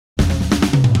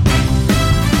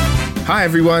Hi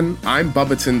everyone, I'm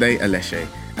Babatunde Aleshe,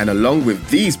 and along with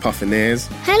these Puffineers,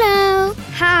 hello,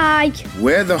 hi,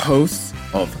 we're the hosts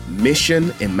of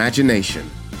Mission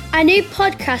Imagination, a new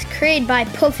podcast created by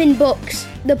Puffin Books,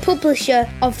 the publisher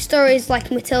of stories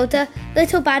like Matilda,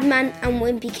 Little Bad Man and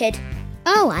Wimpy Kid.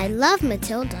 Oh, I love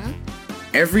Matilda.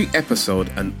 Every episode,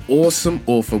 an awesome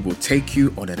author will take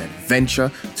you on an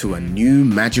adventure to a new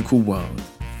magical world.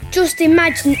 Just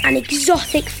imagine an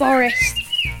exotic forest.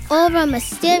 Or a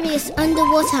mysterious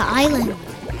underwater island.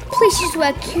 Places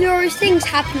where curious things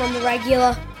happen on the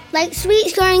regular. Like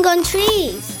sweets growing on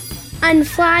trees. And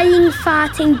flying,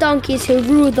 farting donkeys who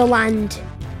rule the land.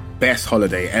 Best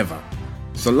holiday ever,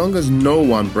 so long as no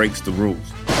one breaks the rules.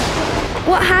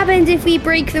 What happens if we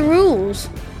break the rules?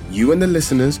 You and the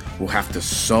listeners will have to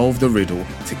solve the riddle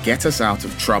to get us out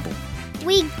of trouble.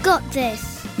 We got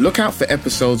this. Look out for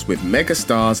episodes with mega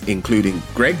stars including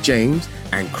Greg James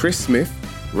and Chris Smith,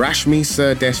 Rashmi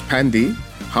Surdeshpande,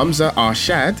 Hamza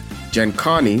Arshad, Jen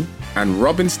Carney, and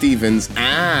Robin Stevens,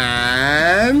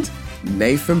 and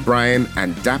Nathan Bryan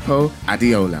and Dapo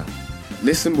Adiola.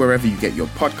 Listen wherever you get your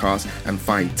podcasts and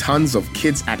find tons of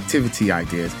kids' activity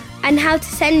ideas. And how to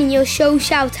send in your show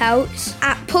shout-outs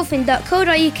at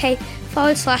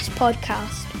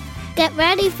puffin.co.uk/podcast. Get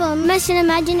ready for Mission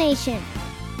Imagination.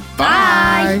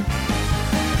 Bye!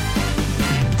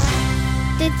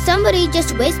 Did somebody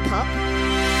just whiz pop?